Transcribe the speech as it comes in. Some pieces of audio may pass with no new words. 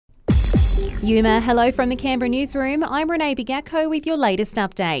Yuma, hello from the Canberra newsroom. I'm Renee Bigacco with your latest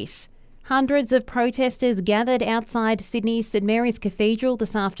update. Hundreds of protesters gathered outside Sydney's St Mary's Cathedral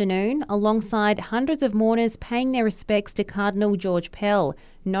this afternoon, alongside hundreds of mourners paying their respects to Cardinal George Pell.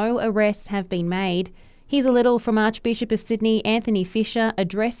 No arrests have been made. Here's a little from Archbishop of Sydney Anthony Fisher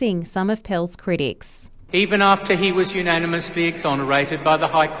addressing some of Pell's critics. Even after he was unanimously exonerated by the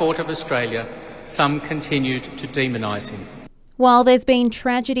High Court of Australia, some continued to demonise him. While there's been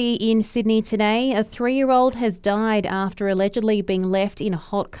tragedy in Sydney today, a 3-year-old has died after allegedly being left in a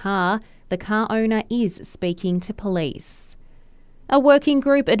hot car. The car owner is speaking to police. A working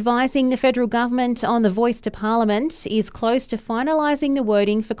group advising the federal government on the Voice to Parliament is close to finalising the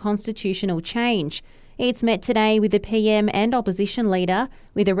wording for constitutional change. It's met today with the PM and opposition leader,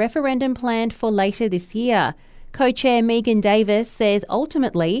 with a referendum planned for later this year. Co-chair Megan Davis says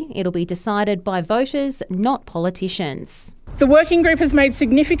ultimately it'll be decided by voters, not politicians. The working group has made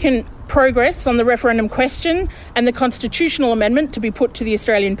significant progress on the referendum question and the constitutional amendment to be put to the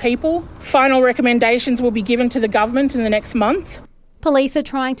Australian people. Final recommendations will be given to the government in the next month. Police are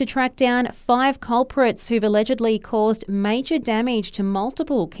trying to track down 5 culprits who've allegedly caused major damage to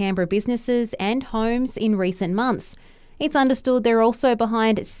multiple Canberra businesses and homes in recent months. It's understood they're also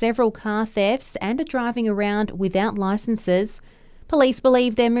behind several car thefts and are driving around without licences. Police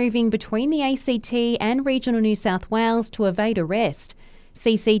believe they're moving between the ACT and regional New South Wales to evade arrest.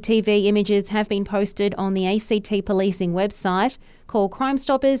 CCTV images have been posted on the ACT policing website. Call Crime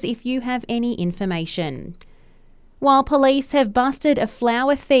Stoppers if you have any information. While police have busted a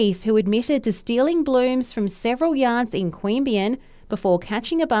flower thief who admitted to stealing blooms from several yards in Queanbeyan before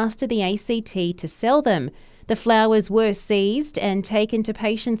catching a bus to the ACT to sell them. The flowers were seized and taken to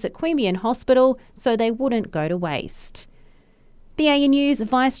patients at Queanbeyan Hospital so they wouldn't go to waste. The ANU's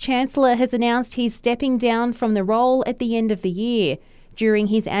Vice-Chancellor has announced he's stepping down from the role at the end of the year. During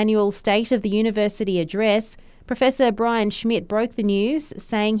his annual State of the University address, Professor Brian Schmidt broke the news,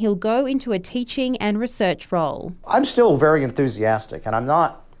 saying he'll go into a teaching and research role. I'm still very enthusiastic, and I'm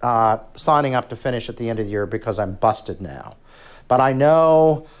not signing up to finish at the end of the year because I'm busted now. But I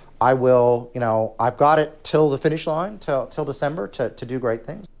know I will, I've got it till the finish line, till December to do great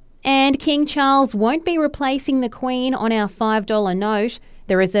things. And King Charles won't be replacing the Queen on our $5 note.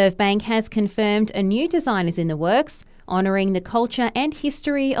 The Reserve Bank has confirmed a new design is in the works, honouring the culture and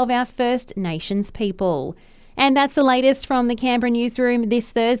history of our First Nations people. And that's the latest from the Canberra newsroom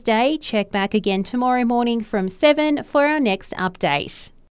this Thursday. Check back again tomorrow morning from 7 for our next update.